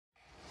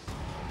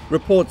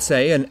Reports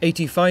say an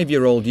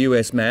 85-year-old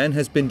US man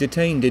has been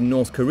detained in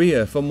North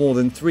Korea for more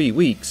than 3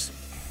 weeks.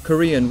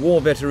 Korean war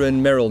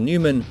veteran Merrill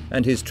Newman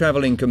and his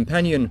traveling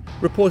companion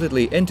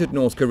reportedly entered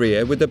North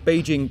Korea with a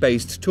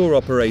Beijing-based tour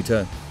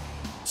operator.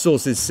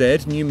 Sources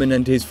said Newman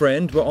and his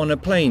friend were on a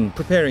plane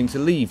preparing to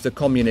leave the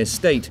communist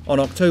state on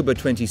October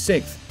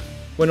 26th,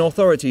 when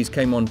authorities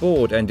came on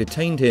board and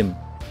detained him.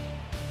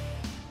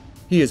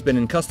 He has been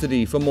in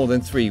custody for more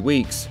than 3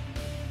 weeks.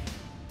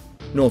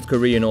 North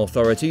Korean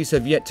authorities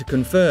have yet to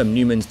confirm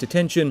Newman's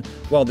detention,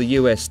 while the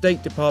US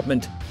State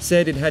Department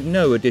said it had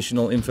no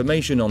additional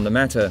information on the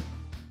matter.